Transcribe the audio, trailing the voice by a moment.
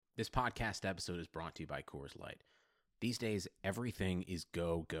This podcast episode is brought to you by Coors Light. These days, everything is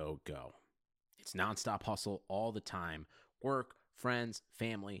go, go, go. It's nonstop hustle all the time. Work, friends,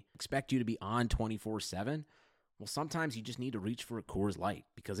 family expect you to be on 24/7. Well, sometimes you just need to reach for a Coors Light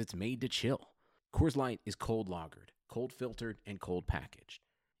because it's made to chill. Coors Light is cold lagered, cold filtered, and cold packaged.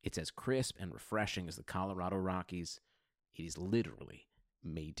 It's as crisp and refreshing as the Colorado Rockies. It is literally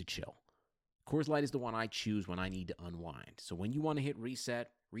made to chill. Coors Light is the one I choose when I need to unwind. So when you want to hit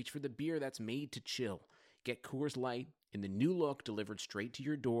reset, reach for the beer that's made to chill. Get Coors Light in the new look delivered straight to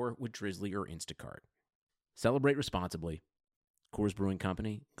your door with Drizzly or Instacart. Celebrate responsibly. Coors Brewing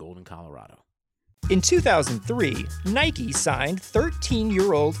Company, Golden, Colorado. In 2003, Nike signed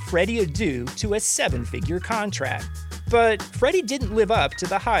 13-year-old Freddie Adu to a 7-figure contract. But Freddie didn't live up to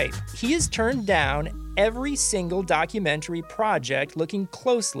the hype. He has turned down every single documentary project looking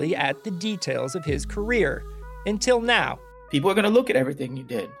closely at the details of his career. Until now. People are going to look at everything you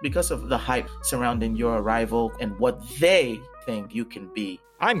did because of the hype surrounding your arrival and what they think you can be.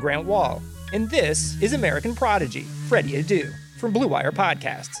 I'm Grant Wall, and this is American Prodigy, Freddie Adu, from Blue Wire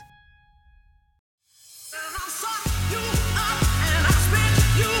Podcasts.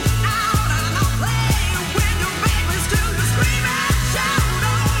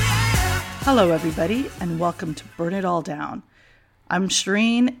 Hello, everybody, and welcome to Burn It All Down. I'm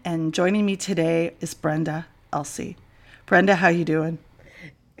Shireen, and joining me today is Brenda Elsey. Brenda, how you doing?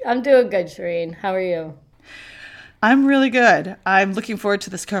 I'm doing good, Shireen. How are you? I'm really good. I'm looking forward to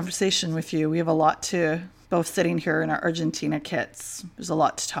this conversation with you. We have a lot to, both sitting here in our Argentina kits. There's a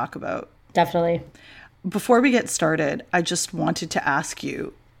lot to talk about. Definitely. Before we get started, I just wanted to ask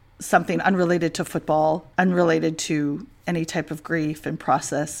you something unrelated to football, unrelated to any type of grief and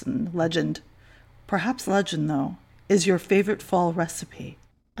process and legend. Perhaps legend, though, is your favorite fall recipe.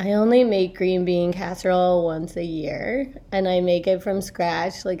 I only make green bean casserole once a year, and I make it from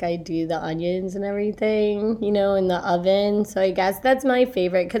scratch. Like, I do the onions and everything, in the oven. So I guess that's my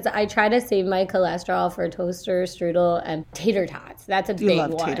favorite because I try to save my cholesterol for toaster, strudel, and tater tots. That's a big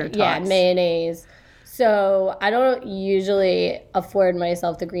one. Tater tots. Yeah, mayonnaise. So I don't usually afford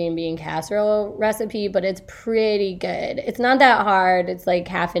myself the green bean casserole recipe, but it's pretty good. It's not that hard. It's like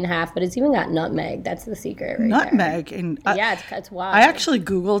half and half, but it's even got nutmeg. That's the secret right nutmeg. there. And yeah, it's wild. I actually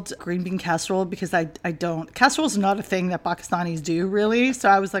Googled green bean casserole because I don't. Casserole is not a thing that Pakistanis do, really. So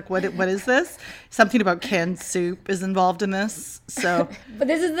I was like, what is this? Something about canned soup is involved in this. So, but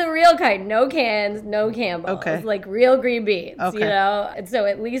this is the real kind. No cans, no Campbell's. Okay. Like real green beans, okay. And so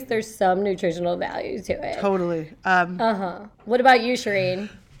at least there's some nutritional value to it. Totally. What about you, Shireen?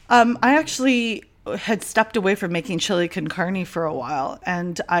 I actually had stepped away from making chili con carne for a while,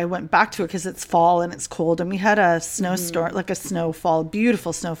 and I went back to it because it's fall and it's cold, and we had a snowstorm, like a snowfall,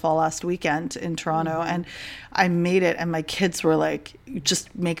 beautiful snowfall last weekend in Toronto, and I made it, and my kids were like,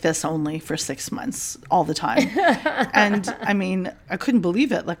 just make this only for 6 months all the time. And I mean, I couldn't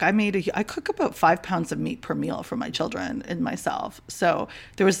believe it. Like, I cook about 5 pounds of meat per meal for my children and myself, so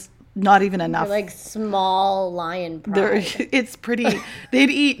there was not even enough. You're like small lion pride. It's pretty. They'd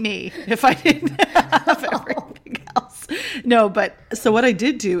eat me if I didn't have everything else. No, but so what I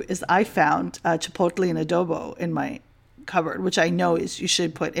did do is I found chipotle and adobo in my cupboard, which I know is you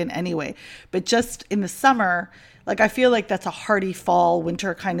should put in anyway. But just in the summer, like, I feel like that's a hearty fall,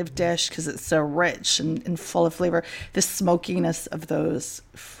 winter kind of dish because it's so rich and full of flavor. The smokiness of those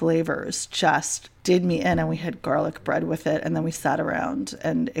flavors just did me in, and we had garlic bread with it, and then we sat around,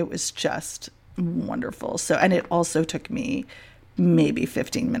 and it was just wonderful. So, and it also took me maybe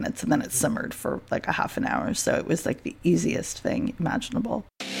 15 minutes, and then it simmered for like a half an hour. So it was like the easiest thing imaginable.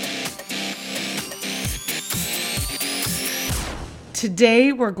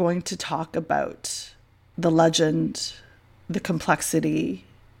 Today, we're going to talk about the legend, the complexity,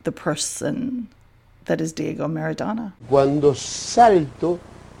 the person that is Diego Maradona. Cuando salto,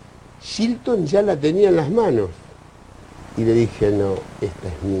 Shilton ya la tenía en las manos. Y le dije, no, esta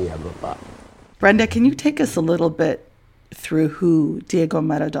es mía, papá. Brenda, can you take us a little bit through who Diego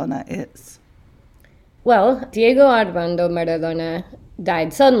Maradona is? Well, Diego Armando Maradona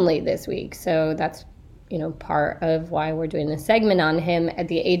died suddenly this week. So that's, part of why we're doing this segment on him at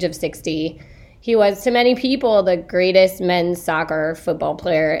the age of 60. He was, to many people, the greatest men's soccer football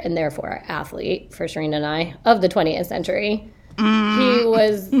player and therefore athlete, for Shireen and I, of the 20th century. He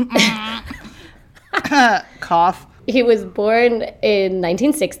was... Cough. He was born in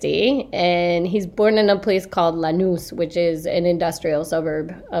 1960, and he's born in a place called Lanús, which is an industrial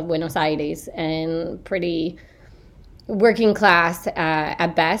suburb of Buenos Aires, and pretty working class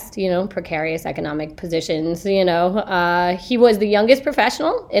at best, precarious economic positions. He was the youngest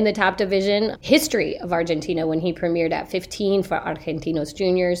professional in the top division history of Argentina when he premiered at 15 for Argentinos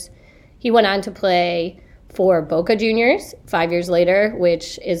Juniors. He went on to play for Boca Juniors 5 years later,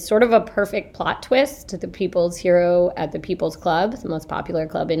 which is sort of a perfect plot twist to the people's hero at the People's Club, the most popular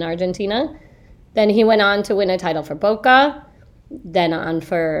club in Argentina. Then he went on to win a title for Boca, then on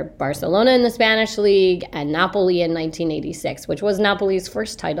for Barcelona in the Spanish League, and Napoli in 1986, which was Napoli's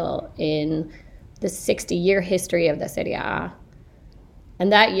first title in the 60-year history of the Serie A.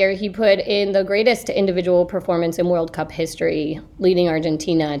 And that year, he put in the greatest individual performance in World Cup history, leading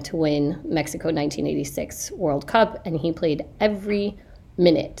Argentina to win Mexico 1986 World Cup, and he played every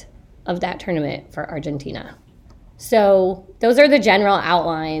minute of that tournament for Argentina. So those are the general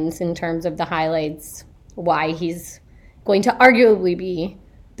outlines in terms of the highlights, why he's going to arguably be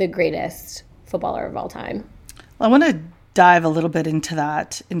the greatest footballer of all time. Well, I want to dive a little bit into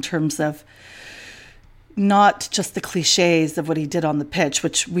that in terms of not just the cliches of what he did on the pitch,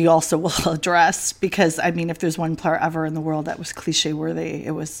 which we also will address, because, if there's one player ever in the world that was cliche worthy,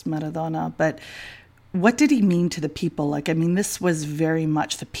 it was Maradona. But what did he mean to the people? This was very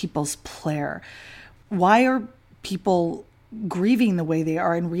much the people's player. Why are people grieving the way they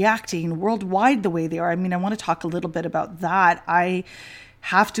are and reacting worldwide the way they are? I want to talk a little bit about that. I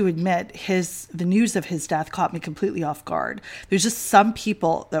have to admit, the news of his death caught me completely off guard. There's just some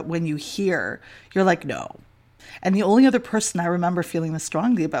people that when you hear, you're like, no. And the only other person I remember feeling this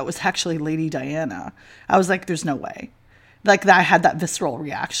strongly about was actually Lady Diana. I was like, there's no way. I had that visceral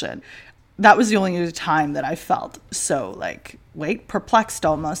reaction. That was the only other time that I felt so perplexed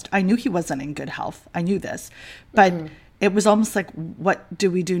almost. I knew he wasn't in good health. I knew this. But it was almost like, what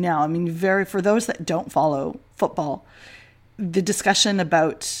do we do now? For those that don't follow football, the discussion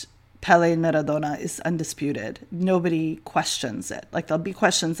about Pele and Maradona is undisputed. Nobody questions it. There'll be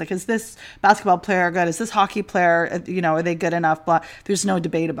questions like, is this basketball player good? Is this hockey player, are they good enough? Blah. There's no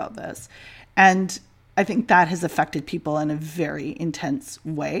debate about this. And I think that has affected people in a very intense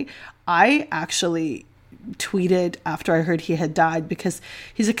way. I actually tweeted after I heard he had died because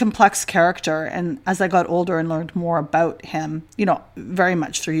he's a complex character. And as I got older and learned more about him, very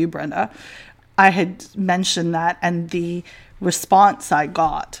much through you, Brenda, I had mentioned that, and the response I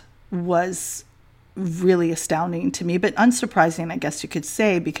got was really astounding to me, but unsurprising, I guess you could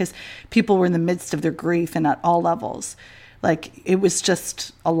say, because people were in the midst of their grief and at all levels. It was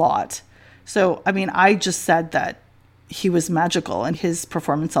just a lot. So, I just said that he was magical and his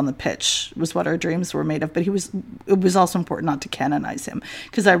performance on the pitch was what our dreams were made of. But it was also important not to canonize him,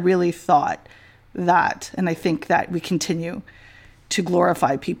 because I really thought that, and I think that we continue to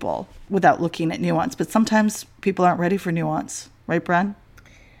glorify people without looking at nuance. But sometimes people aren't ready for nuance. Right, Bren?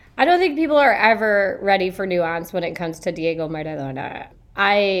 I don't think people are ever ready for nuance when it comes to Diego Maradona.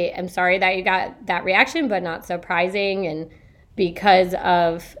 I am sorry that you got that reaction, but not surprising. And because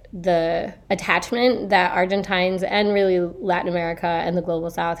of the attachment that Argentines and really Latin America and the Global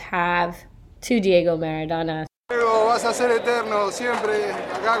South have to Diego Maradona. Diego, vas a ser eterno siempre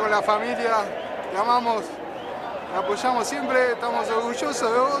acá con la familia. Te amamos. Te apoyamos siempre, estamos orgullosos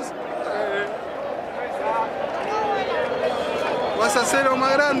de vos. Vas a ser lo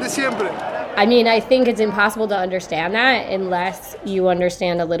más grande siempre. I think it's impossible to understand that unless you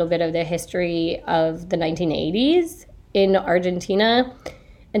understand a little bit of the history of the 1980s in Argentina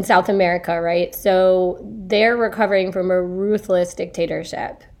and South America, right? So they're recovering from a ruthless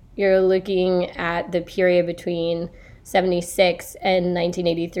dictatorship. You're looking at the period between 76 and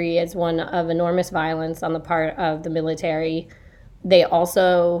 1983 as one of enormous violence on the part of the military. They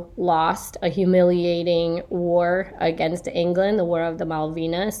also lost a humiliating war against England, the War of the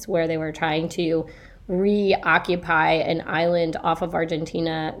Malvinas, where they were trying to reoccupy an island off of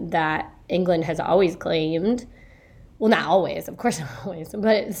Argentina that England has always claimed. Well, not always, of course not always,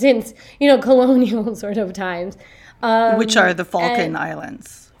 but since, colonial sort of times. Which are the Falkland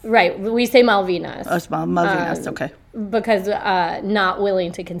Islands. Right. We say Malvinas. Oh, Malvinas, okay. Because not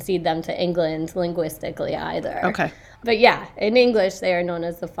willing to concede them to England linguistically either. Okay. But yeah, in English, they are known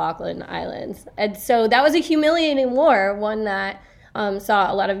as the Falkland Islands. And so that was a humiliating war, one that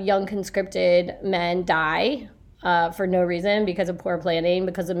saw a lot of young conscripted men die for no reason because of poor planning,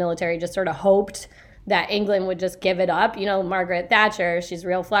 because the military just sort of hoped that England would just give it up. Margaret Thatcher, she's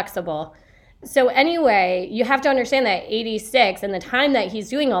real flexible. So anyway, you have to understand that 86 and the time that he's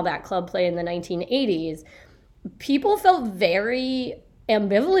doing all that club play in the 1980s, people felt very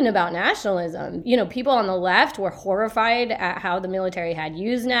ambivalent about nationalism. People on the left were horrified at how the military had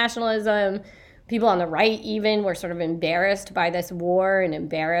used nationalism. people on the right even were sort of embarrassed by this war and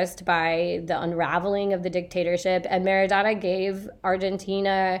embarrassed by the unraveling of the dictatorship. And Maradona gave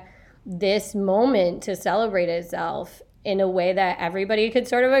Argentina this moment to celebrate itself in a way that everybody could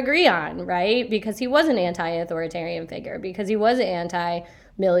sort of agree on, right? Because he was an anti-authoritarian figure, because he was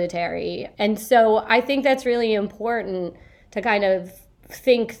anti-military. And so I think that's really important to kind of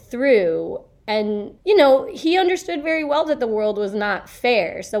think through. And, you know, he understood very well that the world was not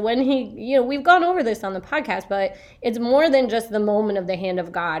fair. So when he, you know, we've gone over this on the podcast, but it's more than just the moment of the hand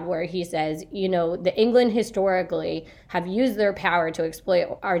of God where he says, you know, the England historically have used their power to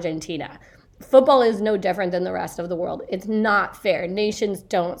exploit Argentina. Football is no different than the rest of the world. It's not fair. Nations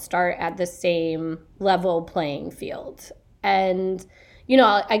don't start at the same level playing field. And, you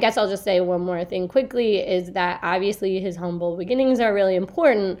know, I guess I'll just say one more thing quickly is that obviously his humble beginnings are really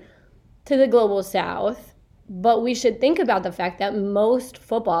important to the global South, but we should think about the fact that most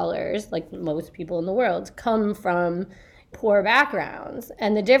footballers, like most people in the world, come from poor backgrounds.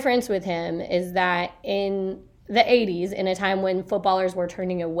 And the difference with him is that in the 80s, in a time when footballers were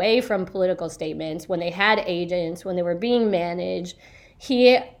turning away from political statements, when they had agents, when they were being managed,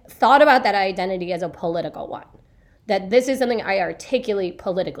 he thought about that identity as a political one. That this is something I articulate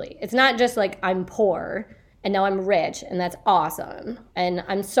politically. It's not just like I'm poor and now I'm rich and that's awesome and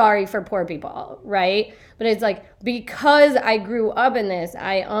I'm sorry for poor people, right? But it's like, because I grew up in this,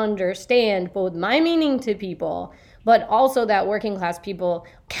 I understand both my meaning to people, but also that working class people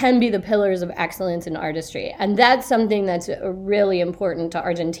can be the pillars of excellence in artistry. And that's something that's really important to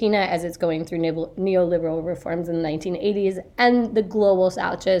Argentina as it's going through neoliberal reforms in the 1980s and the global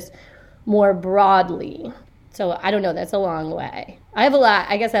South just more broadly. So I don't know, that's a long way. I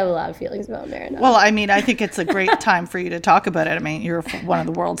guess I have a lot of feelings about Maradona. Well, I mean, I think it's a great time for you to talk about it. I mean, you're one of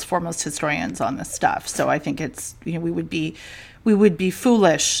the world's foremost historians on this stuff. So I think it's, you know, we would be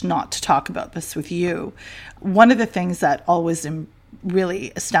foolish not to talk about this with you. One of the things that always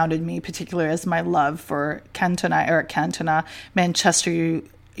really astounded me, particularly as my love for Eric Cantona, Manchester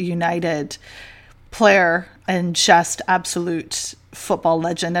United player and just absolute football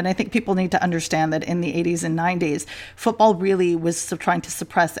legend. And I think people need to understand that in the 80s and 90s, football really was trying to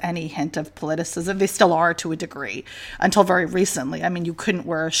suppress any hint of politicism. They still are to a degree until very recently. I mean, you couldn't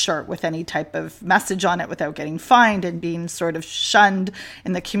wear a shirt with any type of message on it without getting fined and being sort of shunned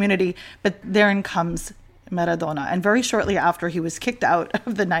in the community. But therein comes Maradona. And very shortly after he was kicked out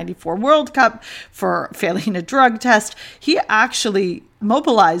of the 94 World Cup for failing a drug test, he actually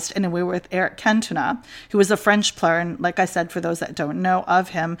mobilized in a way with Eric Cantona, who was a French player. And like I said, for those that don't know of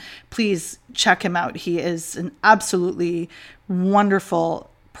him, please check him out. He is an absolutely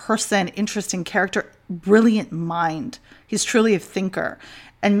wonderful person, interesting character, brilliant mind. He's truly a thinker.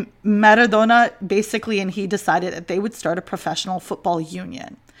 And Maradona basically, and he decided that they would start a professional football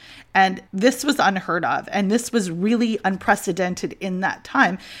union. And this was unheard of. And this was really unprecedented in that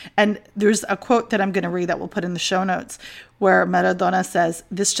time. And there's a quote that I'm going to read that we'll put in the show notes where Maradona says,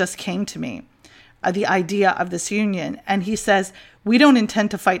 "This just came to me, the idea of this union." And he says, "We don't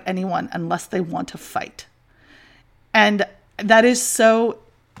intend to fight anyone unless they want to fight." And that is so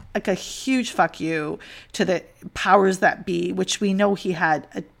like a huge fuck you to the powers that be, which we know he had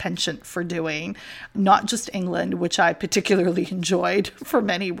a penchant for doing, not just England, which I particularly enjoyed for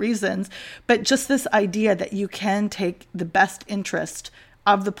many reasons, but just this idea that you can take the best interest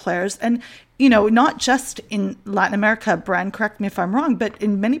of the players. And, you know, not just in Latin America, Bran, correct me if I'm wrong, but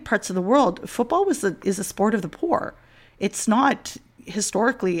in many parts of the world, football is a sport of the poor. It's not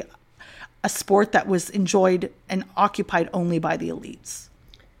historically a sport that was enjoyed and occupied only by the elites.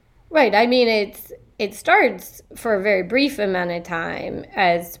 Right. I mean, it starts for a very brief amount of time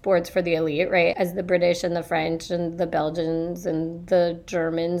as sports for the elite, right? As the British and the French and the Belgians and the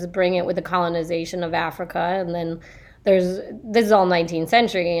Germans bring it with the colonization of Africa. And then this is all 19th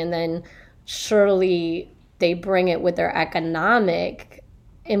century. And then surely they bring it with their economic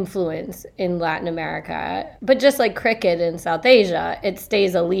influence in Latin America. But just like cricket in South Asia, it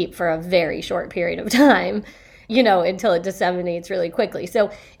stays elite for a very short period of time, you know, until it disseminates really quickly.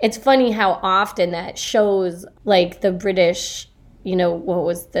 So it's funny how often that shows, like the British, you know, what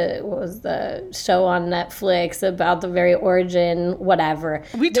was the show on Netflix about the very origin, whatever.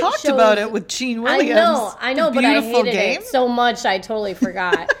 We talked about it with Gene Williams. I know, but I hated it so much I totally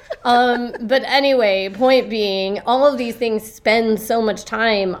forgot. But anyway, point being, all of these things spend so much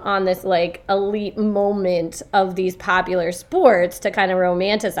time on this like elite moment of these popular sports to kind of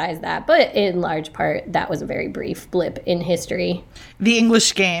romanticize that. But in large part, that was a very brief blip in history. The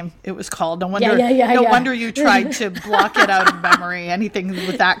English Game, it was called. No wonder, No wonder you tried to block it out of memory. Anything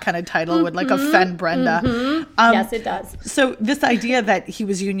with that kind of title would like offend Brenda. Yes, it does. So this idea that he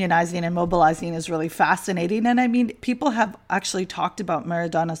was unionizing and mobilizing is really fascinating. And I mean, people have actually talked about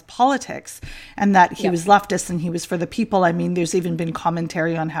Maradona's politics and that he was leftist and he was for the people. I mean, there's even been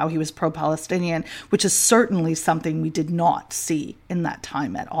commentary on how he was pro-Palestinian, which is certainly something we did not see in that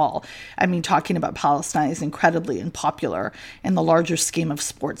time at all. I mean, talking about Palestine is incredibly unpopular in the larger scheme of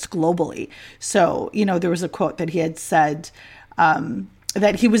sports globally. So, you know, there was a quote that he had said,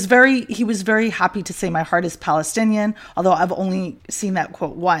 that he was very happy to say my heart is Palestinian, although I've only seen that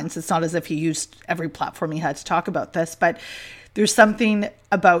quote once. It's not as if he used every platform he had to talk about this, but there's something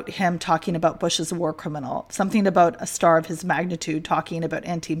about him talking about Bush as a war criminal, something about a star of his magnitude talking about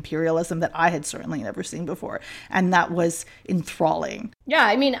anti-imperialism that I had certainly never seen before. And that was enthralling. Yeah,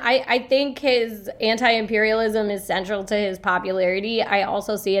 I mean, I think his anti-imperialism is central to his popularity. I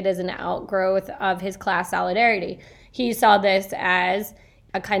also see it as an outgrowth of his class solidarity. He saw this as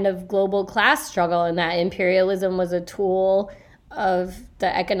a kind of global class struggle, and that imperialism was a tool of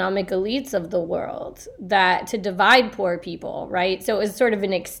the economic elites of the world that to divide poor people, right? So it was sort of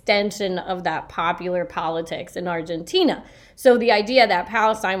an extension of that popular politics in Argentina. So the idea that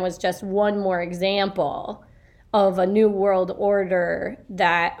Palestine was just one more example of a new world order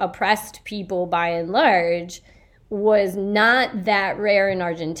that oppressed people by and large was not that rare in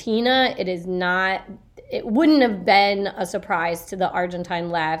Argentina. It wouldn't have been a surprise to the Argentine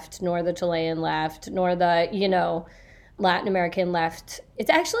left, nor the Chilean left, nor the, Latin American left.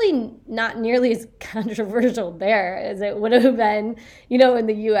 It's actually not nearly as controversial there as it would have been, in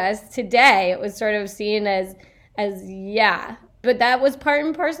the U.S. today. It was sort of seen as yeah. But that was part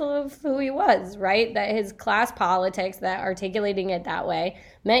and parcel of who he was, right? That his class politics, that articulating it that way,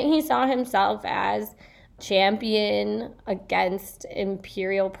 meant he saw himself as champion against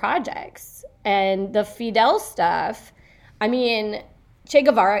imperial projects. And the Fidel stuff, I mean, Che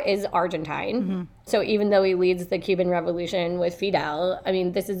Guevara is Argentine. Mm-hmm. So even though he leads the Cuban Revolution with Fidel, I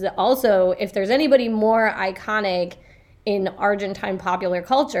mean, this is also, if there's anybody more iconic in Argentine popular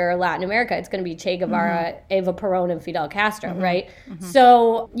culture, Latin America, it's going to be Che Guevara, Eva Perón, and Fidel Castro, right? Mm-hmm.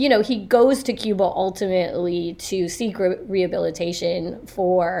 So, he goes to Cuba ultimately to seek rehabilitation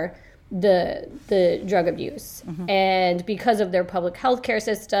for the drug abuse. Mm-hmm. And because of their public health care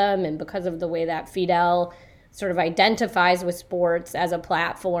system and because of the way that Fidel sort of identifies with sports as a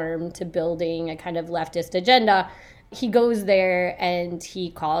platform to building a kind of leftist agenda, he goes there and he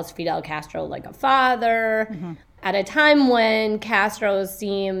calls Fidel Castro like a father at a time when Castro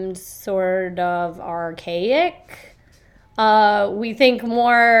seemed sort of archaic. We think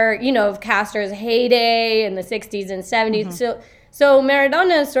more, of Castro's heyday in the 60s and 70s. Mm-hmm. So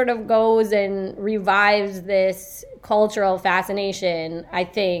Maradona sort of goes and revives this cultural fascination, I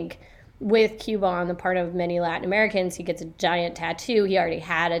think, with Cuba on the part of many Latin Americans. He gets a giant tattoo. He already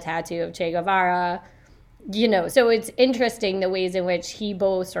had a tattoo of Che Guevara. So it's interesting the ways in which he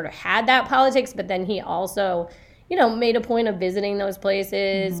both sort of had that politics, but then he also, made a point of visiting those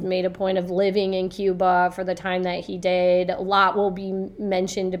places, made a point of living in Cuba for the time that he did. A lot will be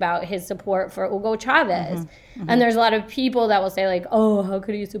mentioned about his support for Hugo Chavez. And there's a lot of people that will say like, oh, how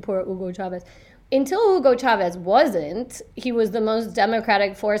could he support Hugo Chavez? Until Hugo Chavez wasn't, he was the most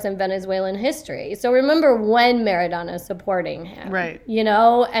democratic force in Venezuelan history. So remember when Maradona is supporting him, right?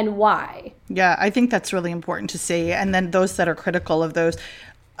 And why? Yeah, I think that's really important to say. And then those that are critical of those,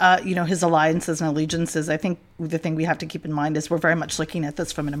 his alliances and allegiances, I think the thing we have to keep in mind is we're very much looking at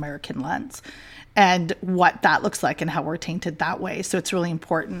this from an American lens and what that looks like and how we're tainted that way. So it's really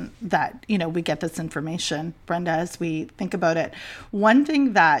important that, we get this information, Brenda, as we think about it. One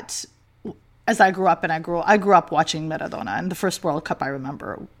thing that, as I grew up watching Maradona, and the first World Cup I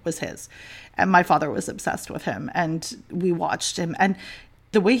remember was his. And my father was obsessed with him, and we watched him. And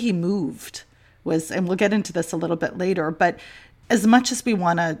the way he moved was, and we'll get into this a little bit later, but as much as we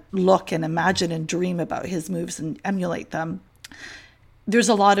want to look and imagine and dream about his moves and emulate them, there's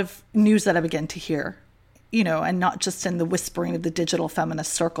a lot of news that I began to hear, and not just in the whispering of the digital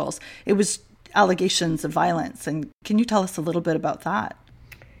feminist circles. It was allegations of violence. And can you tell us a little bit about that?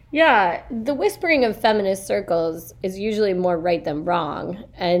 Yeah, the whispering of feminist circles is usually more right than wrong.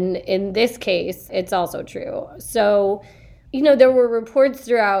 And in this case, it's also true. So, there were reports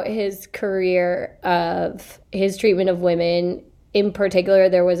throughout his career of his treatment of women. In particular,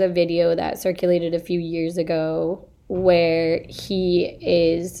 there was a video that circulated a few years ago where he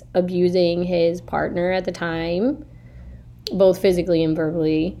is abusing his partner at the time, both physically and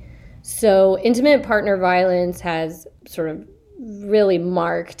verbally. So intimate partner violence has sort of really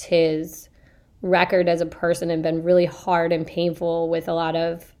marked his record as a person and been really hard and painful with a lot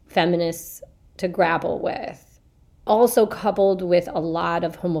of feminists to grapple with. Also coupled with a lot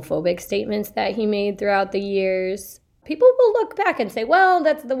of homophobic statements that he made throughout the years. People will look back and say, well,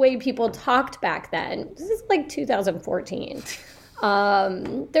 that's the way people talked back then. This is like 2014.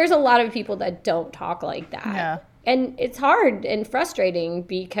 There's a lot of people that don't talk like that. Yeah. And it's hard and frustrating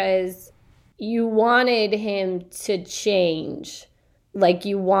because you wanted him to change, like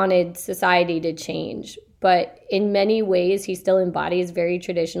you wanted society to change. But in many ways, he still embodies very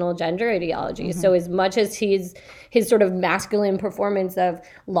traditional gender ideology. Mm-hmm. So as much as his sort of masculine performance of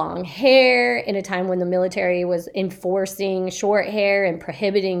long hair in a time when the military was enforcing short hair and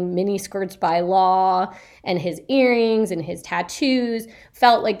prohibiting miniskirts by law, and his earrings and his tattoos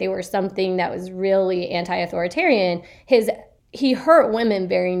felt like they were something that was really anti-authoritarian, he hurt women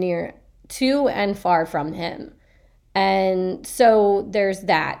very near to and far from him. And so there's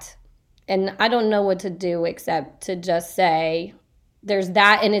that. And I don't know what to do except to just say there's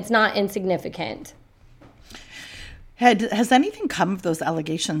that, and it's not insignificant. Has anything come of those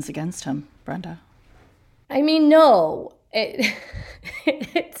allegations against him, Brenda? I mean, no.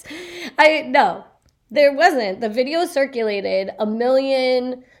 No, there wasn't. The video circulated. 1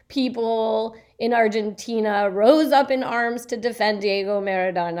 million people in Argentina rose up in arms to defend Diego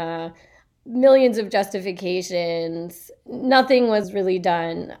Maradona. Millions of justifications. Nothing was really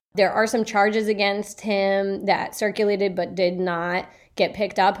done. There are some charges against him that circulated but did not get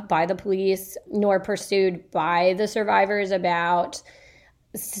picked up by the police nor pursued by the survivors about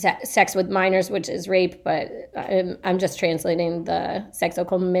sex with minors, which is rape, but I'm just translating the sexo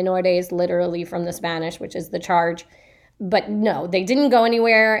con menores literally from the Spanish, which is the charge. But no, they didn't go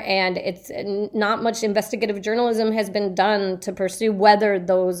anywhere, and it's not much investigative journalism has been done to pursue whether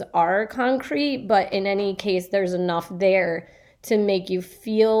those are concrete, but in any case, there's enough there to make you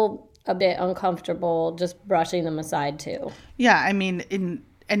feel a bit uncomfortable just brushing them aside too. Yeah, I mean,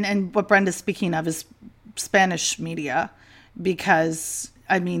 and what Brenda's speaking of is Spanish media, because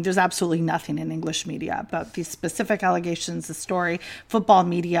I mean, there's absolutely nothing in English media about these specific allegations, the story, football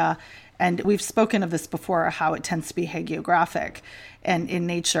media. And we've spoken of this before, how it tends to be hagiographic and in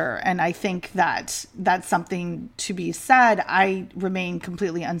nature. And I think that that's something to be said. I remain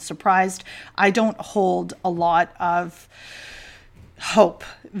completely unsurprised. I don't hold a lot of hope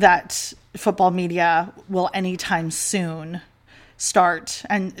that football media will anytime soon start.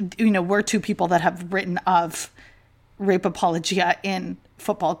 And, you know, we're two people that have written of rape apologia in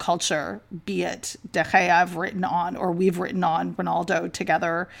football culture, be it De Gea have written on, or we've written on Ronaldo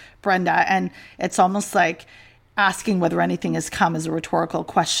together, Brenda. And it's almost like asking whether anything has come as a rhetorical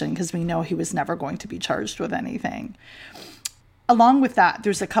question, because we know he was never going to be charged with anything. Along with that,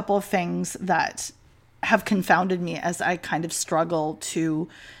 there's a couple of things that have confounded me as I kind of struggle to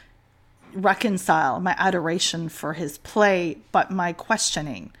reconcile my adoration for his play, but my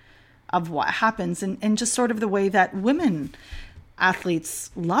questioning of what happens, and just sort of the way that women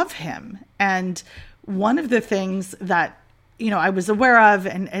athletes love him. And one of the things that, you know, I was aware of,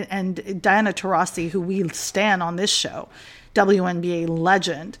 and Diana Taurasi, who we stan on this show, WNBA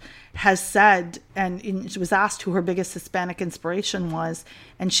legend, has said, and she was asked who her biggest Hispanic inspiration was,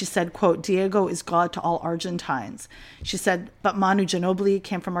 and she said, quote, "Diego is God to all Argentines." She said, but Manu Ginobili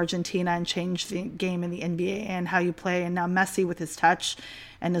came from Argentina and changed the game in the NBA and how you play, and now Messi with his touch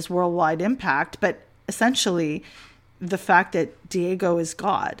and his worldwide impact. But essentially, the fact that Diego is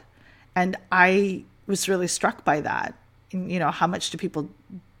God. And I was really struck by that. And, you know, how much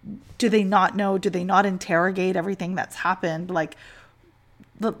do they not know? Do they not interrogate everything that's happened? Like,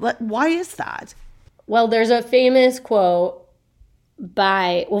 why is that? Well, there's a famous quote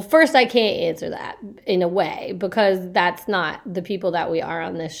well, first, I can't answer that in a way, because that's not the people that we are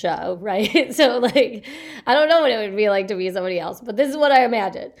on this show, right? So, like, I don't know what it would be like to be somebody else, but this is what I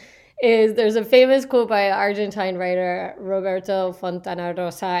imagine. There's a famous quote by Argentine writer Roberto Fontana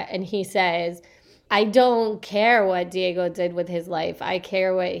Rosa, and he says, "I don't care what Diego did with his life. I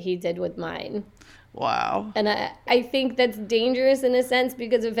care what he did with mine." Wow. And I think that's dangerous in a sense,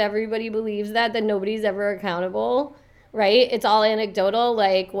 because if everybody believes that, then nobody's ever accountable, right? It's all anecdotal,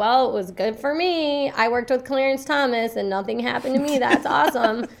 like, well, it was good for me. I worked with Clarence Thomas and nothing happened to me. That's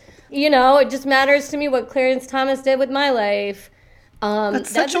awesome. You know, it just matters to me what Clarence Thomas did with my life. That's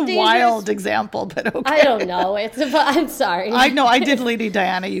such a wild example, but okay. I don't know. I'm sorry. I know. I did Lady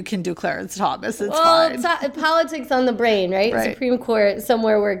Diana. You can do Clarence Thomas. It's fine. Politics on the brain, right? Supreme Court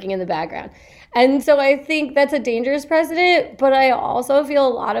somewhere working in the background. And so I think that's a dangerous precedent, but I also feel a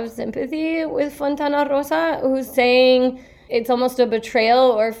lot of sympathy with Fontana Rosa, who's saying it's almost a betrayal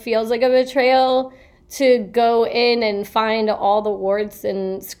or feels like a betrayal to go in and find all the warts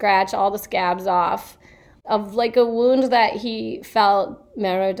and scratch all the scabs off of like a wound that he felt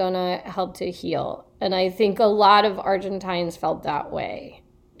Maradona helped to heal. And I think a lot of Argentines felt that way.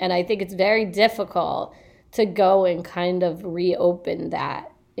 And I think it's very difficult to go and kind of reopen that.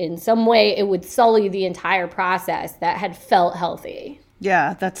 In some way, it would sully the entire process that had felt healthy.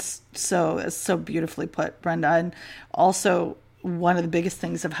 Yeah, that's so beautifully put, Brenda. And also one of the biggest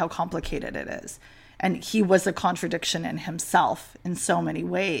things of how complicated it is. And he was a contradiction in himself in so many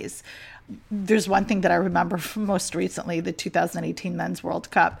ways. There's one thing that I remember from most recently, the 2018 Men's World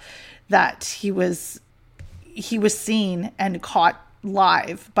Cup, that he was seen and caught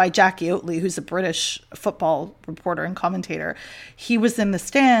live by Jackie Oatley, who's a British football reporter and commentator. He was in the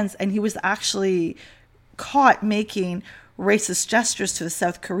stands and he was actually caught making racist gestures to the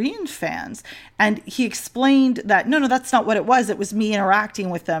South Korean fans. And he explained that, no, that's not what it was. It was me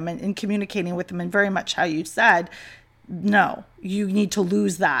interacting with them and communicating with them, and very much how you said, no, you need to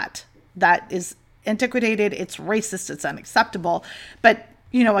lose that. That is antiquated. It's racist. It's unacceptable. But,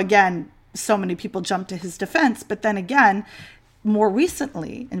 again, so many people jumped to his defense. But then again, more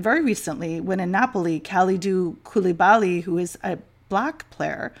recently, and very recently, when in Napoli, Kalidou Koulibaly, who is a black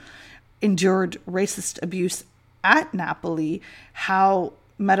player, endured racist abuse at Napoli, how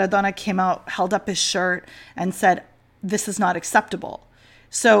Maradona came out, held up his shirt, and said, this is not acceptable.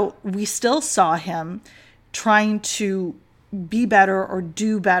 So we still saw him trying to be better or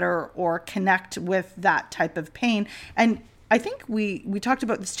do better or connect with that type of pain. And I think we talked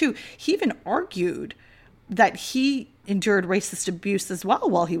about this too. He even argued that he endured racist abuse as well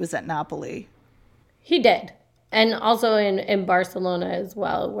while he was at Napoli. He did. And also in Barcelona as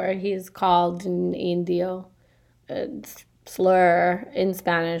well, where he's called an indio, a slur in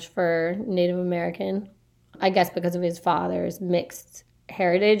Spanish for Native American, I guess because of his father's mixed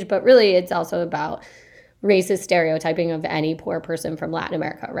heritage. But really, it's also about racist stereotyping of any poor person from Latin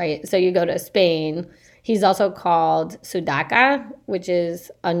America, right? So you go to Spain, he's also called Sudaca, which is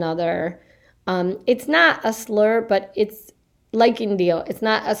another, it's not a slur, but it's like indio. It's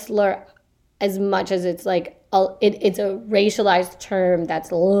not a slur as much as it's like, it's a racialized term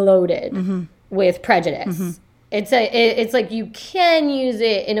that's loaded with prejudice. It's like you can use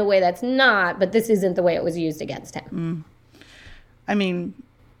it in a way that's not, but this isn't the way it was used against him. I mean,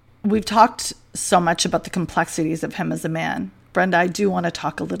 we've talked so much about the complexities of him as a man. Brenda, I do want to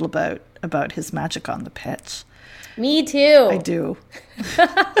talk a little bit about his magic on the pitch. Me too. I do.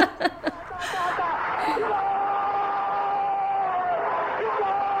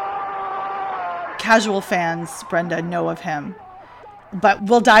 Casual fans, Brenda, know of him. But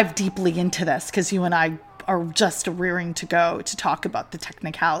we'll dive deeply into this because you and I are just rearing to go to talk about the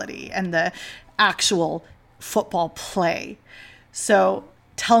technicality and the actual football play. So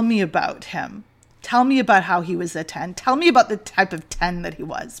tell me about him. Tell me about how he was a 10. Tell me about the type of 10 that he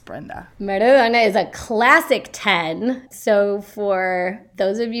was, Brenda. Maradona is a classic 10. So for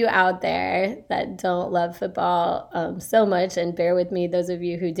those of you out there that don't love football so much, and bear with me, those of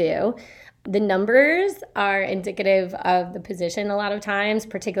you who do, the numbers are indicative of the position a lot of times,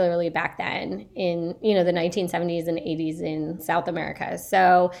 particularly back then in, the 1970s and 80s in South America.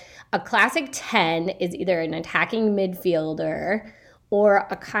 So a classic 10 is either an attacking midfielder or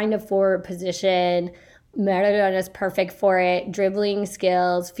a kind of forward position. Maradona is perfect for it. Dribbling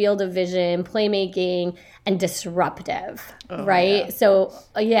skills, field of vision, playmaking, and disruptive, right?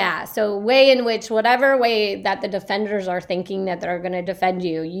 Yeah. So way in which whatever way that the defenders are thinking that they're going to defend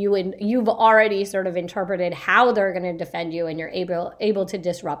you, you've already sort of interpreted how they're going to defend you, and you're able to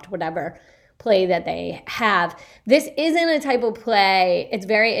disrupt whatever play that they have. This isn't a type of play. It's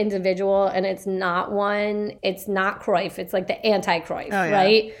very individual, and it's not Cruyff. It's like the anti-Cruyff,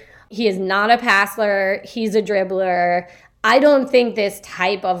 right? He is not a passer. He's a dribbler. I don't think this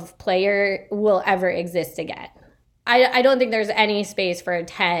type of player will ever exist again. I don't think there's any space for a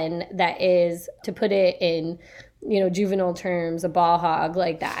 10 that is, to put it in, juvenile terms, a ball hog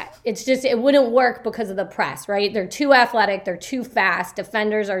like that. It's just, it wouldn't work because of the press, right? They're too athletic. They're too fast.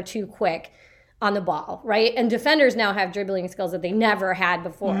 Defenders are too quick on the ball, right? And defenders now have dribbling skills that they never had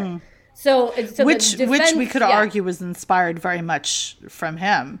before. So which we could argue was inspired very much from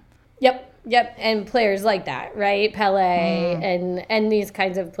him. Yep. And players like that, right? Pelé and these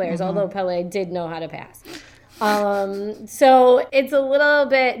kinds of players, although Pelé did know how to pass. So it's a little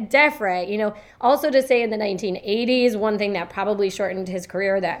bit different, Also to say in the 1980s, one thing that probably shortened his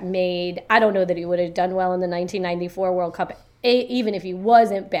career that made, I don't know that he would have done well in the 1994 World Cup even if he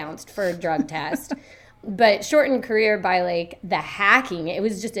wasn't bounced for a drug test. But shortened career by like the hacking. It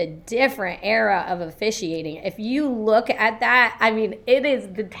was just a different era of officiating. If you look at that, I mean,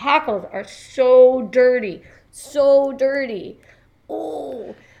 the tackles are so dirty. So dirty.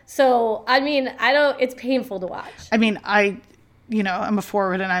 Oh. So, I mean, it's painful to watch. I mean, I'm a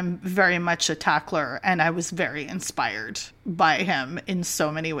forward and I'm very much a tackler, and I was very inspired by him in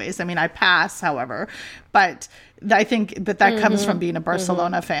so many ways. I mean, I pass, however, but that comes from being a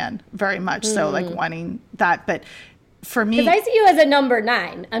Barcelona fan, very much so, like wanting that. But for me, because I see you as a number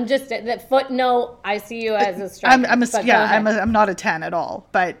 9. I'm just that footnote. I see you as a striker. I'm not a 10 at all.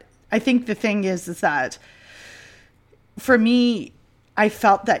 But I think the thing is that for me, I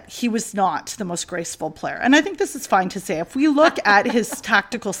felt that he was not the most graceful player. And I think this is fine to say. If we look at his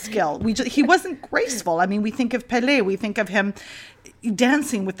tactical skill, he wasn't graceful. I mean, we think of Pelé, we think of him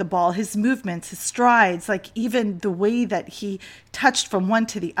dancing with the ball, his movements, his strides, like even the way that he touched from one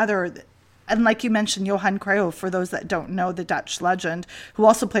to the other. And like you mentioned, Johan Cruyff, for those that don't know, the Dutch legend, who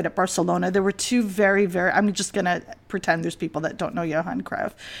also played at Barcelona. There were two very, very, I'm just going to pretend there's people that don't know Johan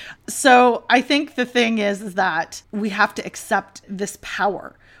Cruyff. So I think the thing is that we have to accept this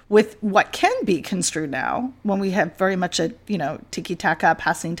power with what can be construed now, when we have very much a, tiki-taka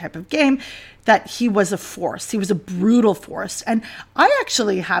passing type of game, that he was a force. He was a brutal force. And I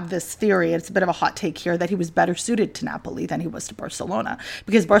actually have this theory, it's a bit of a hot take here, that he was better suited to Napoli than he was to Barcelona.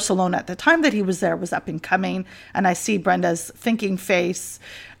 Because Barcelona, at the time that he was there, was up and coming. And I see Brenda's thinking face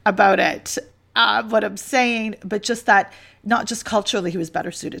about it, what I'm saying, but just that, not just culturally, he was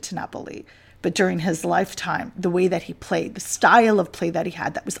better suited to Napoli, but during his lifetime, the way that he played, the style of play that he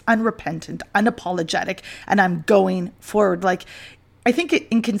had, that was unrepentant, unapologetic, and I'm going forward. Like, I think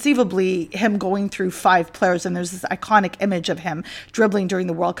inconceivably him going through 5 players, and there's this iconic image of him dribbling during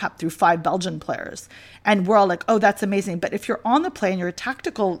the World Cup through 5 Belgian players. And we're all like, oh, that's amazing. But if you're on the play and you're a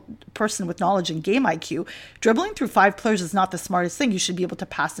tactical person with knowledge and game IQ, dribbling through 5 players is not the smartest thing. You should be able to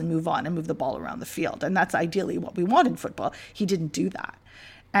pass and move on and move the ball around the field. And that's ideally what we want in football. He didn't do that.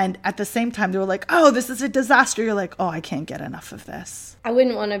 And at the same time, they were like, oh, this is a disaster. You're like, oh, I can't get enough of this. I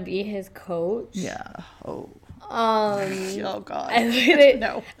wouldn't want to be his coach. Yeah. Oh. Oh, God.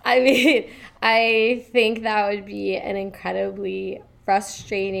 No. I mean, I think that would be an incredibly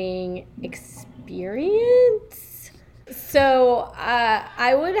frustrating experience. So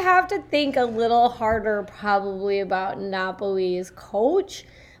I would have to think a little harder probably about Napoli's coach.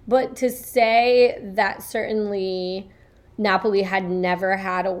 But to say that certainly Napoli had never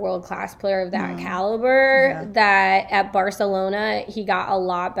had a world-class player of that caliber, that at Barcelona he got a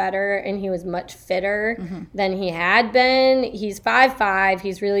lot better and he was much fitter than he had been. He's 5'5",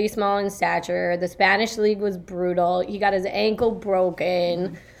 he's really small in stature. The Spanish league was brutal. He got his ankle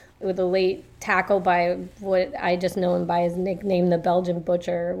broken with a late tackle by what I just know him by his nickname, the Belgian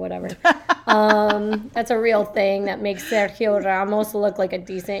Butcher or whatever. That's a real thing that makes Sergio Ramos look like a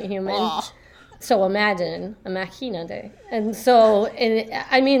decent human. Oh. So imagínate. And so,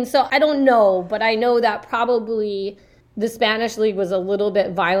 so I don't know, but I know that probably the Spanish league was a little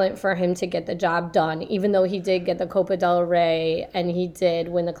bit violent for him to get the job done, even though he did get the Copa del Rey and he did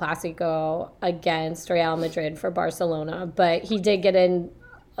win the Clásico against Real Madrid for Barcelona. But he did get in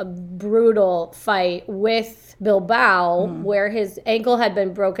a brutal fight with Bilbao where his ankle had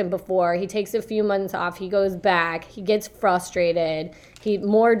been broken before. He takes a few months off. He goes back. He gets frustrated.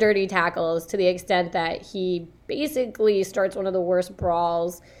 More dirty tackles to the extent that he basically starts one of the worst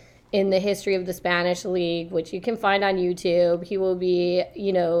brawls in the history of the Spanish league, which you can find on YouTube. He will be,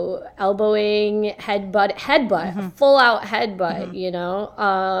 elbowing, headbutt, full out headbutt,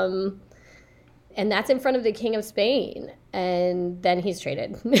 and that's in front of the King of Spain. And then he's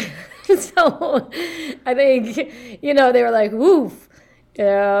traded. So I think, they were like, woof.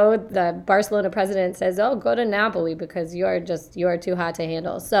 The Barcelona president says, oh, go to Napoli because you are too hot to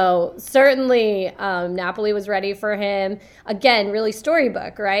handle. So certainly Napoli was ready for him. Again, really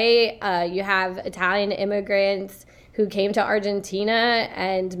storybook, right? You have Italian immigrants who came to Argentina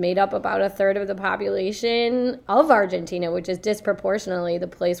and made up about a third of the population of Argentina, which is disproportionately the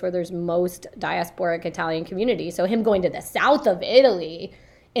place where there's most diasporic Italian community. So him going to the south of Italy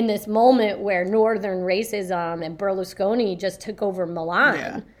in this moment where northern racism and Berlusconi just took over Milan.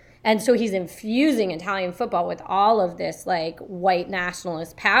 Yeah. And so he's infusing Italian football with all of this like white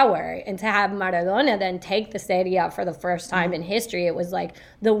nationalist power. And to have Maradona then take the Serie A for the first time in history, it was like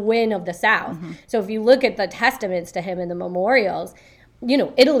the win of the South. So if you look at the testaments to him in the memorials,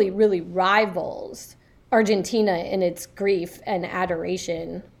 Italy really rivals Argentina in its grief and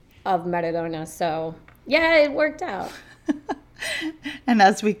adoration of Maradona. So yeah, it worked out. And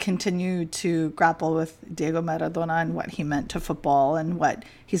as we continue to grapple with Diego Maradona and what he meant to football and what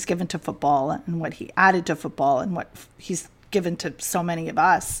he's given to football and what he added to football and what he's given to so many of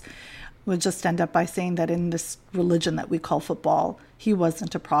us, we'll just end up by saying that in this religion that we call football, he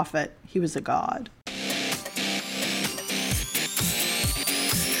wasn't a prophet, he was a god.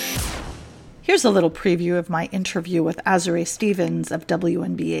 Here's a little preview of my interview with Azurá Stevens of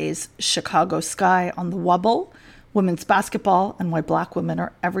WNBA's Chicago Sky on the Wubble, women's basketball, and why Black women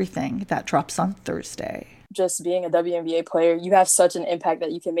are everything. That drops on Thursday. Just being a WNBA player, you have such an impact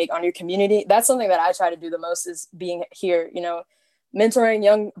that you can make on your community. That's something that I try to do the most, is being here, you know, mentoring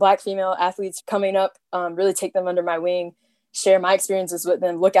young Black female athletes coming up, really take them under my wing, share my experiences with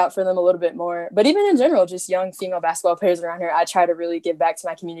them, look out for them a little bit more. But even in general, just young female basketball players around here, I try to really give back to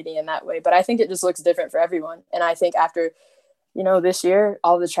my community in that way. But I think it just looks different for everyone. And I think after, you know, this year,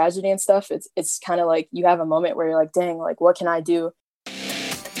 all the tragedy and stuff, it's kind of like you have a moment where you're like, dang, like, what can I do?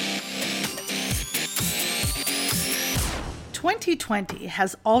 2020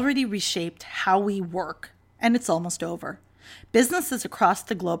 has already reshaped how we work, and it's almost over. Businesses across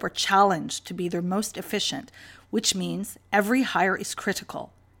the globe are challenged to be their most efficient, which means every hire is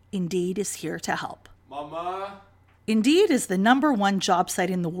critical. Indeed is here to help. Mama? Indeed is the #1 job site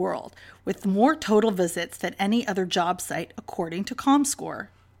in the world, with more total visits than any other job site, according to ComScore.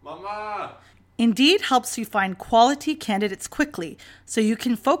 Mama? Indeed helps you find quality candidates quickly, so you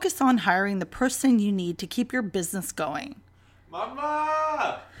can focus on hiring the person you need to keep your business going.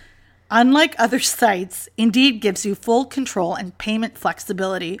 Mama! Unlike other sites, Indeed gives you full control and payment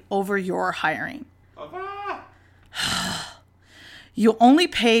flexibility over your hiring. Mama! You only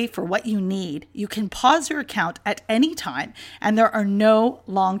pay for what you need. You can pause your account at any time, and there are no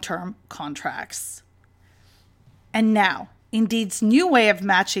long-term contracts. And now, Indeed's new way of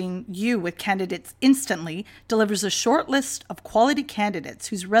matching you with candidates instantly delivers a short list of quality candidates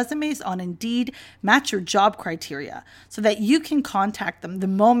whose resumes on Indeed match your job criteria so that you can contact them the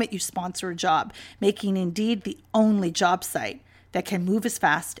moment you sponsor a job, making Indeed the only job site that can move as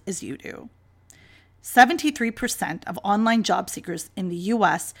fast as you do. 73% of online job seekers in the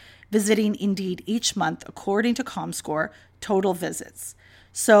U.S. visiting Indeed each month, according to ComScore, total visits.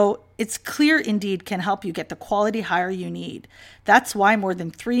 So it's clear Indeed can help you get the quality hire you need. That's why more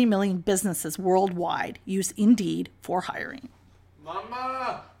than 3 million businesses worldwide use Indeed for hiring.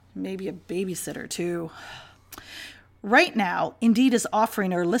 Mama! Maybe a babysitter too. Right now, Indeed is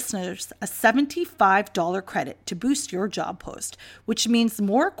offering our listeners a $75 credit to boost your job post, which means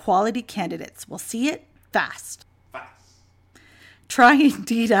more quality candidates will see it fast. Try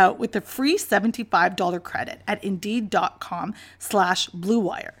Indeed out with a free $75 credit at Indeed.com/Blue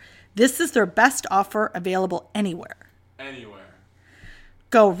Wire. This is their best offer available anywhere.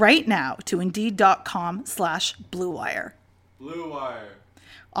 Go right now to Indeed.com/Blue Wire. Blue Wire.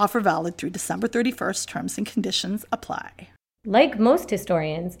 Offer valid through December 31st. Terms and conditions apply. Like most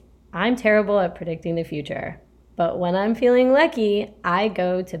historians, I'm terrible at predicting the future. But when I'm feeling lucky, I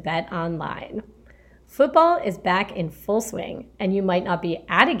go to BetOnline. Football is back in full swing, and you might not be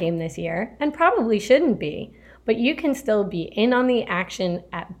at a game this year, and probably shouldn't be, but you can still be in on the action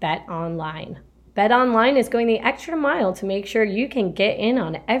at BetOnline. BetOnline is going the extra mile to make sure you can get in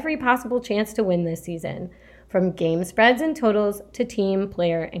on every possible chance to win this season. From game spreads and totals to team,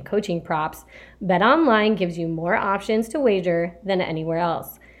 player, and coaching props, BetOnline gives you more options to wager than anywhere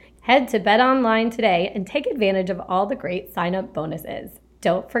else. Head to BetOnline today and take advantage of all the great sign-up bonuses.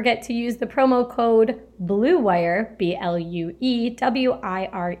 Don't forget to use the promo code BLUEWIRE, BLUEWIRE,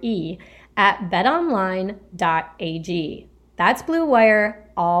 at betonline.ag. That's Blue Wire,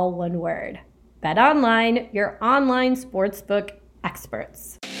 all one word. BetOnline, your online sportsbook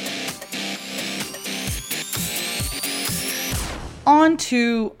experts. On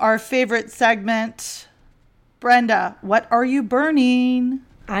to our favorite segment. Brenda, what are you burning?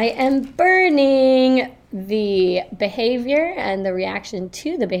 I am burning the behavior and the reaction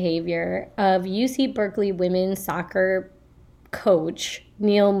to the behavior of UC Berkeley women's soccer coach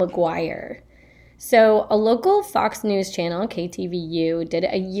Neil McGuire. So a local Fox News channel, KTVU, did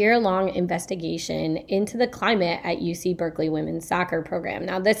a year-long investigation into the climate at UC Berkeley women's soccer program.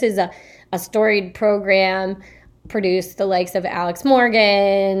 Now, this is a storied program, produced the likes of Alex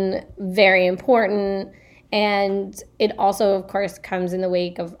Morgan, very important. And it also, of course, comes in the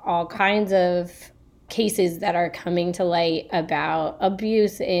wake of all kinds of cases that are coming to light about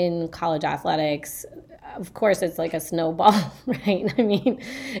abuse in college athletics. Of course, it's like a snowball, right? I mean,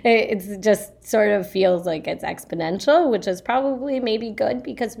 it's just sort of feels like it's exponential, which is probably maybe good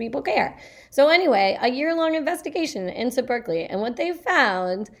because people care. So anyway, a year-long investigation into Berkeley. And what they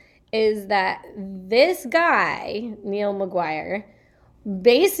found is that this guy, Neil Maguire,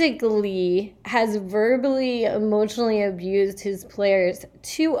 basically has verbally, emotionally abused his players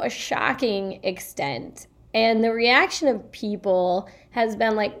to a shocking extent. And the reaction of people has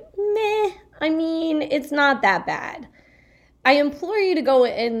been like, meh, I mean, it's not that bad. I implore you to go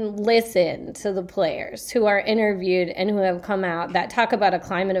and listen to the players who are interviewed and who have come out that talk about a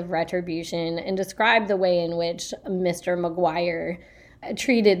climate of retribution and describe the way in which Mr. Maguire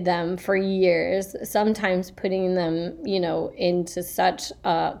treated them for years, sometimes putting them, into such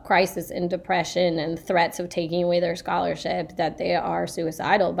a crisis and depression and threats of taking away their scholarship that they are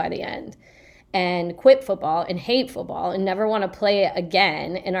suicidal by the end, and quit football and hate football and never want to play it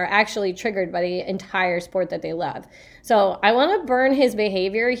again and are actually triggered by the entire sport that they love. So I want to burn his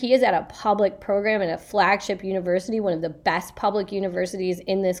behavior. He is at a public program at a flagship university, one of the best public universities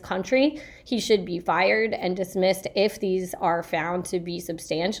in this country. He should be fired and dismissed if these are found to be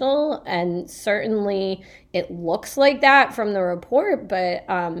substantial. And certainly it looks like that from the report, but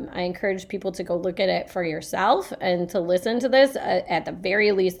I encourage people to go look at it for yourself and to listen to this. At the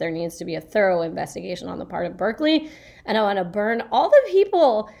very least, there needs to be a thorough investigation on the part of Berkeley. And I want to burn all the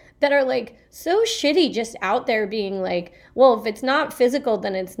people that are like so shitty just out there being like, well, if it's not physical,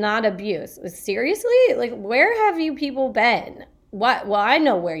 then it's not abuse. Seriously? Like, where have you people been? What? Well, I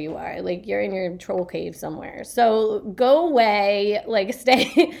know where you are. Like, you're in your troll cave somewhere. So go away, like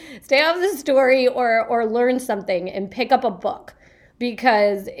stay off the story or learn something and pick up a book,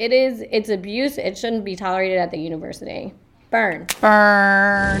 because it's abuse. It shouldn't be tolerated at the university. Burn.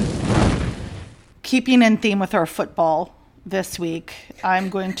 Keeping in theme with our football this week, I'm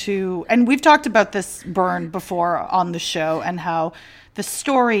going to, and we've talked about this burn before on the show, and how the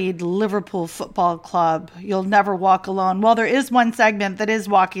storied Liverpool Football Club, You'll Never Walk Alone. Well, there is one segment that is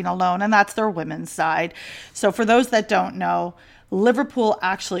walking alone, and that's their women's side. So for those that don't know, Liverpool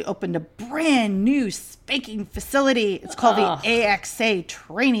actually opened a brand new spanking facility. It's called the AXA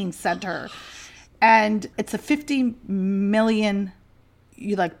Training Center. And it's a 50 million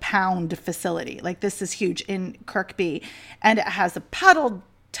pound facility. Like, this is huge in Kirkby, and it has a paddle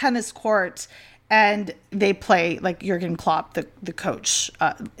tennis court, and they play, like, Jurgen Klopp, the coach,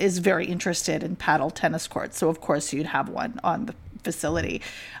 is very interested in paddle tennis courts. So of course you'd have one on the facility.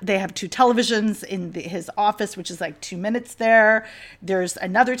 They have 2 televisions in his office, which is like 2 minutes there. There's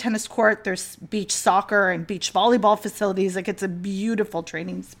another tennis court. There's beach soccer and beach volleyball facilities. Like, it's a beautiful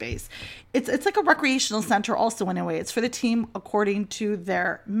training space. It's like a recreational center also, in a way. It's for the team, according to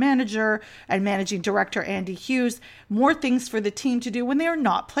their manager and managing director, Andy Hughes. More things for the team to do when they are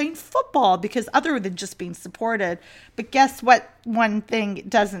not playing football, because other than just being supported. But guess what one thing it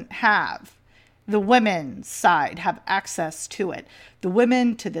doesn't have? The women's side have access to it. The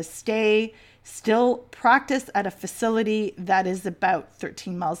women, to this day, still practice at a facility that is about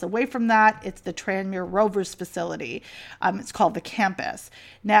 13 miles away from that. It's the Tranmere Rovers facility. It's called the Campus.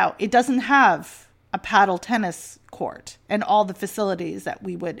 Now, it doesn't have a paddle tennis court and all the facilities that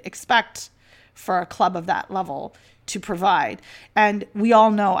we would expect for a club of that level to provide. And we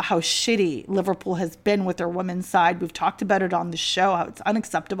all know how shitty Liverpool has been with their women's side. We've talked about it on the show, how it's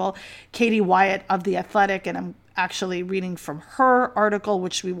unacceptable. Katie Wyatt of The Athletic, and I'm actually reading from her article,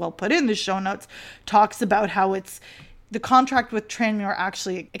 which we will put in the show notes, talks about how the contract with Tranmere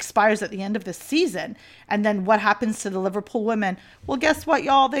actually expires at the end of the season. And then what happens to the Liverpool women? Well, guess what,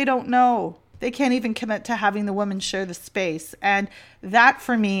 y'all? They don't know. They can't even commit to having the women share the space. And that,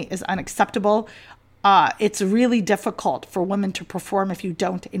 for me, is unacceptable. It's really difficult for women to perform if you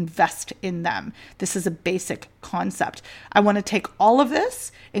don't invest in them. This is a basic concept. I want to take all of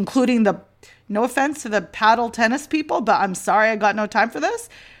this, including no offense to the paddle tennis people, but I'm sorry, I got no time for this.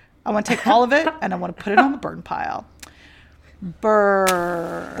 I want to take all of it and I want to put it on the burn pile.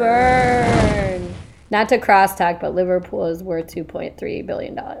 Burn. Not to crosstalk, but Liverpool is worth $2.3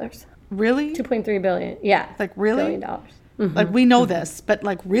 billion. Really? $2.3 billion. Yeah. Like, really? $1 billion. Mm-hmm. Like, we know this, but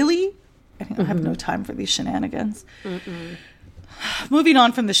like, really? I have no time for these shenanigans. Moving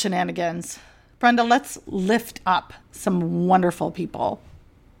on from the shenanigans, Brenda, let's lift up some wonderful people.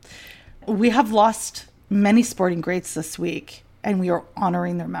 We have lost many sporting greats this week, and we are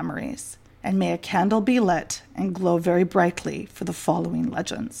honoring their memories. And may a candle be lit and glow very brightly for the following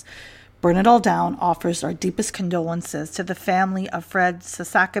legends. Burn It All Down offers our deepest condolences to the family of Fred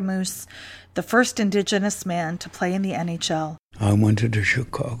Sasakamoose, the first Indigenous man to play in the NHL. I went to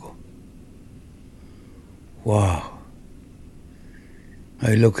Chicago. Wow.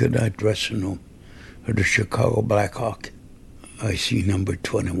 I look at that dressing room of the Chicago Blackhawk. I see number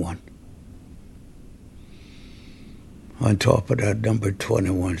 21. On top of that, number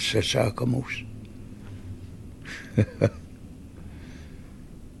 21, Sasakamoose.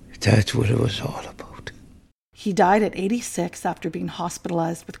 That's what it was all about. He died at 86 after being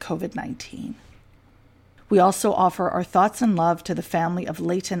hospitalized with COVID-19. We also offer our thoughts and love to the family of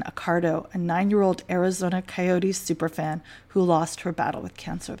Leighton Accardo, a 9-year-old Arizona Coyotes superfan who lost her battle with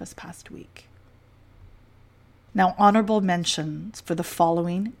cancer this past week. Now, honorable mentions for the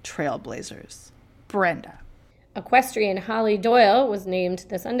following trailblazers. Brenda. Equestrian Holly Doyle was named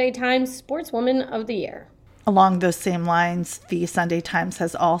the Sunday Times Sportswoman of the Year. Along those same lines, the Sunday Times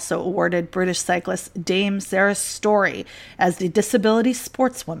has also awarded British cyclist Dame Sarah Story as the Disability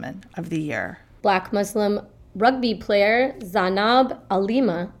Sportswoman of the Year. Black Muslim rugby player Zainab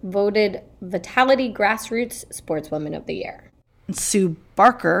Alima voted Vitality Grassroots Sportswoman of the Year. Sue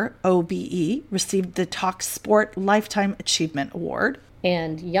Barker, OBE, received the Talk Sport Lifetime Achievement Award.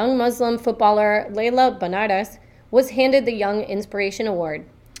 And young Muslim footballer Leila Benares was handed the Young Inspiration Award.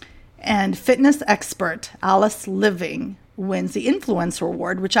 And fitness expert Alice Living wins the Influencer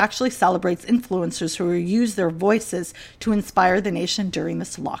Award, which actually celebrates influencers who use their voices to inspire the nation during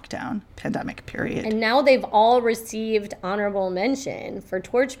this lockdown pandemic period. And now they've all received honorable mention for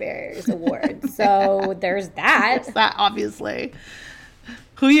Torchbearers Awards. So there's that. There's that, obviously.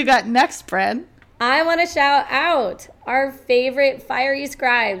 Who you got next, Bren? I want to shout out our favorite fiery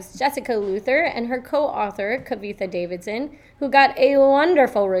scribes, Jessica Luther and her co-author, Kavitha Davidson, who got a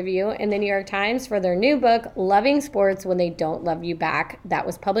wonderful review in the New York Times for their new book, Loving Sports When They Don't Love You Back. That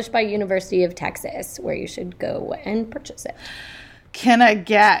was published by University of Texas, where you should go and purchase it. Can I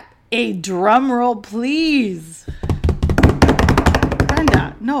get a drum roll, please?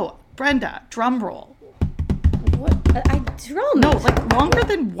 Brenda, drum roll. What? I drummed. No, like longer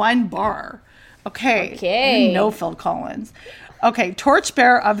than one bar. Okay. You know Phil Collins. Okay,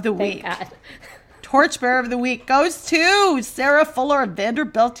 Torchbearer of the Week. Torchbearer of the Week goes to Sarah Fuller of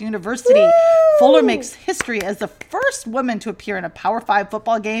Vanderbilt University. Woo! Fuller makes history as the first woman to appear in a Power 5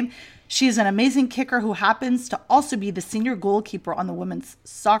 football game. She is an amazing kicker who happens to also be the senior goalkeeper on the women's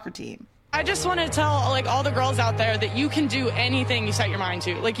soccer team. I just want to tell all the girls out there that you can do anything you set your mind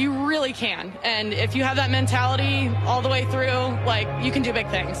to. You really can. And if you have that mentality all the way through, you can do big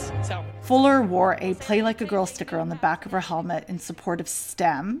things. So Fuller wore a Play Like a Girl sticker on the back of her helmet in support of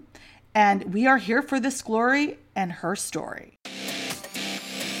STEM. And we are here for this glory and her story.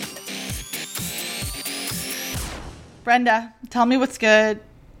 Brenda, tell me what's good.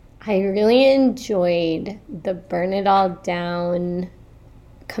 I really enjoyed the Burn It All Down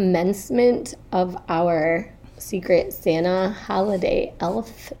commencement of our Secret Santa holiday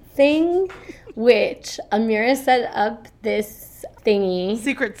elf thing, which Amira set up this thingy.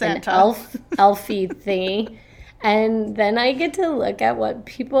 Secret Santa. Elfie thingy. And then I get to look at what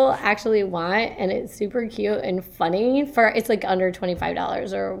people actually want, and it's super cute and funny. It's under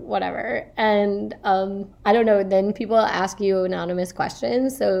 $25 or whatever. And I don't know, then people ask you anonymous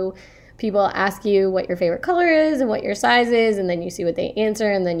questions. So people ask you what your favorite color is and what your size is, and then you see what they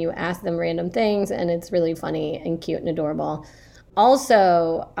answer, and then you ask them random things, and it's really funny and cute and adorable.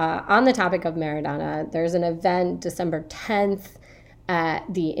 Also, on the topic of Maradona, there's an event December 10th at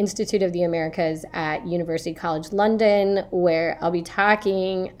the Institute of the Americas at University College London, where I'll be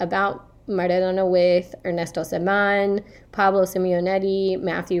talking about Maradona with Ernesto Seman, Pablo Simeonetti,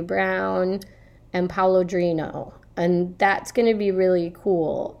 Matthew Brown, and Paolo Drino. And that's going to be really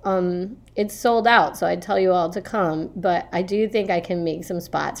cool. It's sold out, so I'd tell you all to come, but I do think I can make some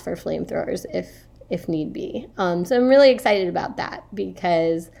spots for flamethrowers if need be. So I'm really excited about that,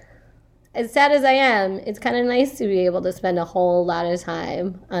 because as sad as I am, it's kind of nice to be able to spend a whole lot of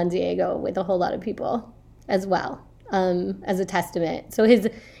time on Diego with a whole lot of people as well, as a testament. So his,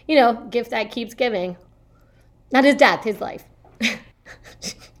 gift that keeps giving. Not his death, his life.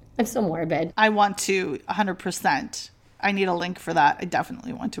 I'm so morbid. I want to 100%. I need a link for that. I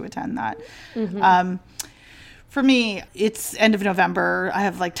definitely want to attend that. Mm-hmm. For me, it's end of November. I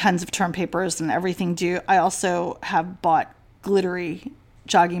have tons of term papers and everything due. I also have bought glittery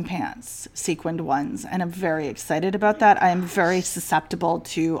jogging pants, sequined ones, and I'm very excited about that. I am very susceptible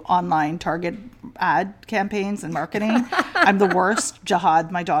to online Target ad campaigns and marketing. I'm the worst.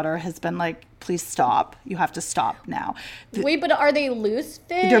 Jihad, my daughter, has been like, please stop. You have to stop now. Wait, but are they loose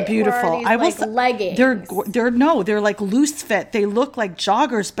fit? They're beautiful. Or are these leggings? They're like loose fit. They look like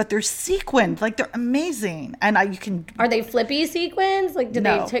joggers, but they're sequined. They're amazing. And you can. Are they flippy sequins? Can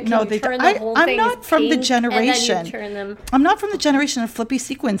you turn the whole I'm thing not from the generation. And then you turn them. I'm not from the generation of flippy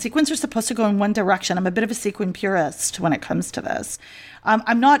sequins. Sequins are supposed to go in one direction. I'm a bit of a sequin purist when it comes to this.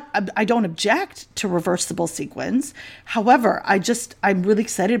 I don't object to reversible sequins. However, I'm really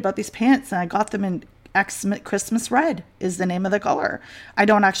excited about these pants, and I got them in Christmas Red is the name of the color. I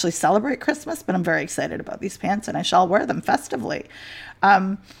don't actually celebrate Christmas, but I'm very excited about these pants, and I shall wear them festively.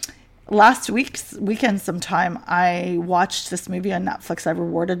 last weekend sometime, I watched this movie on Netflix. I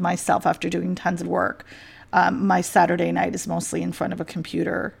rewarded myself after doing tons of work. My Saturday night is mostly in front of a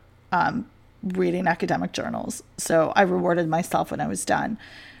computer, reading academic journals. So I rewarded myself when I was done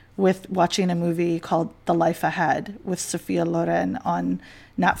with watching a movie called The Life Ahead with Sophia Loren on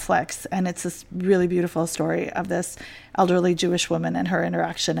Netflix. And it's this really beautiful story of this elderly Jewish woman and her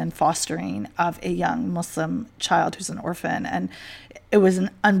interaction and fostering of a young Muslim child who's an orphan. And it was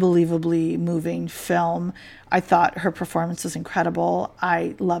an unbelievably moving film. I thought her performance was incredible.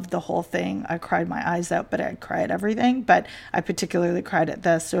 I loved the whole thing. I cried my eyes out, but I cry at everything. But I particularly cried at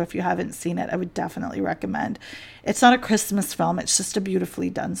this. So if you haven't seen it, I would definitely recommend. It's not a Christmas film. It's just a beautifully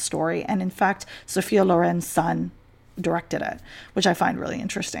done story. And in fact, Sophia Loren's son directed it, which I find really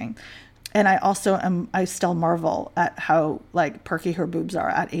interesting. And I still marvel at how like perky her boobs are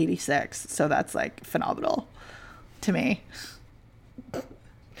at 86. So that's like phenomenal to me.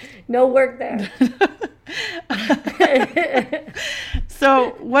 No work there.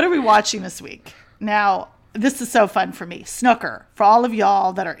 So what are we watching this week? Now, this is so fun for me. Snooker. For all of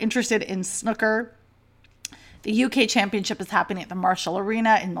y'all that are interested in snooker, the UK Championship is happening at the Marshall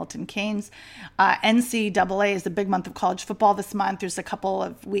Arena in Milton Keynes. NCAA is the big month of college football this month. There's a couple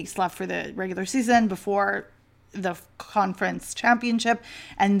of weeks left for the regular season before the conference championship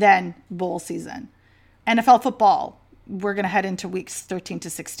and then bowl season. NFL football, we're going to head into weeks 13 to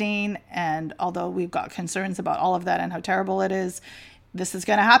 16. And although we've got concerns about all of that and how terrible it is, this is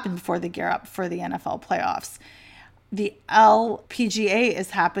going to happen before they gear up for the NFL playoffs. The LPGA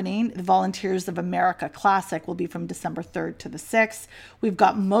is happening. The Volunteers of America Classic will be from December 3rd to the 6th. We've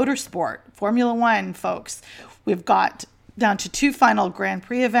got motorsport, Formula One, folks. We've got down to 2 final Grand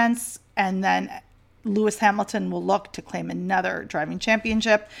Prix events, and then Lewis Hamilton will look to claim another driving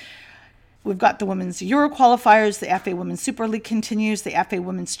championship. We've got the Women's Euro qualifiers. The FA Women's Super League continues. The FA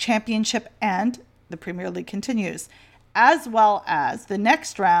Women's Championship and the Premier League continues, as well as the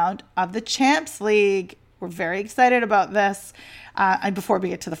next round of the Champs League. We're very excited about this and before we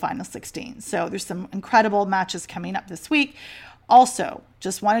get to the final 16. So there's some incredible matches coming up this week. Also,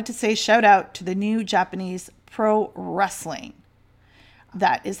 just wanted to say shout out to the new Japanese pro wrestling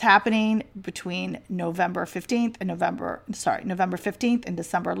that is happening between November 15th and November 15th and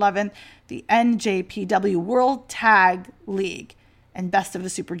December 11th, the NJPW World Tag League and Best of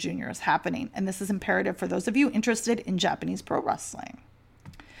the Super Junior is happening. And this is imperative for those of you interested in Japanese pro wrestling.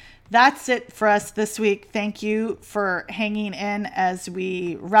 That's it for us this week. Thank you for hanging in as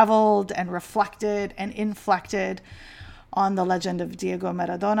we reveled and reflected and inflected on the legend of Diego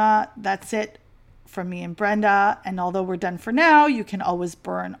Maradona. That's it from me and Brenda. And although we're done for now, you can always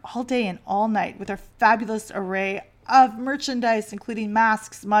burn all day and all night with our fabulous array of merchandise, including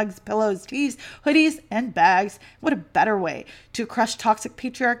masks, mugs, pillows, tees, hoodies, and bags. What a better way to crush toxic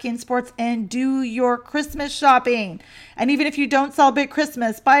patriarchy in sports and do your Christmas shopping. And even if you don't celebrate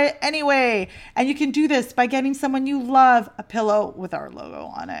Christmas, buy it anyway. And you can do this by getting someone you love a pillow with our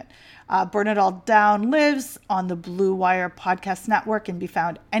logo on it. Burn It All Down lives on the Blue Wire Podcast Network and be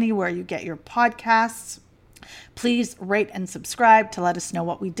found anywhere you get your podcasts. Please rate and subscribe to let us know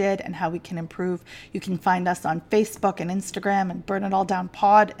what we did and how we can improve. You can find us on Facebook and Instagram and Burn It All Down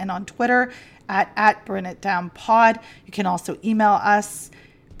Pod, and on Twitter at Burn It Down Pod. You can also email us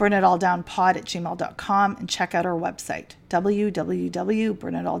burnitalldownpod@gmail.com and check out our website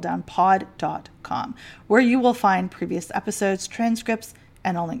www.burnitalldownpod.com, where you will find previous episodes, transcripts,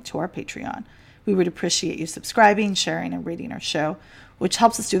 and a link to our Patreon. We would appreciate you subscribing, sharing, and rating our show, which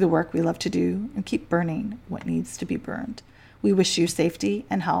helps us do the work we love to do and keep burning what needs to be burned. We wish you safety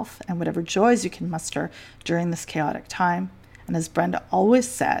and health and whatever joys you can muster during this chaotic time. And as Brenda always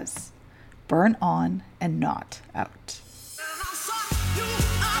says, burn on and not out.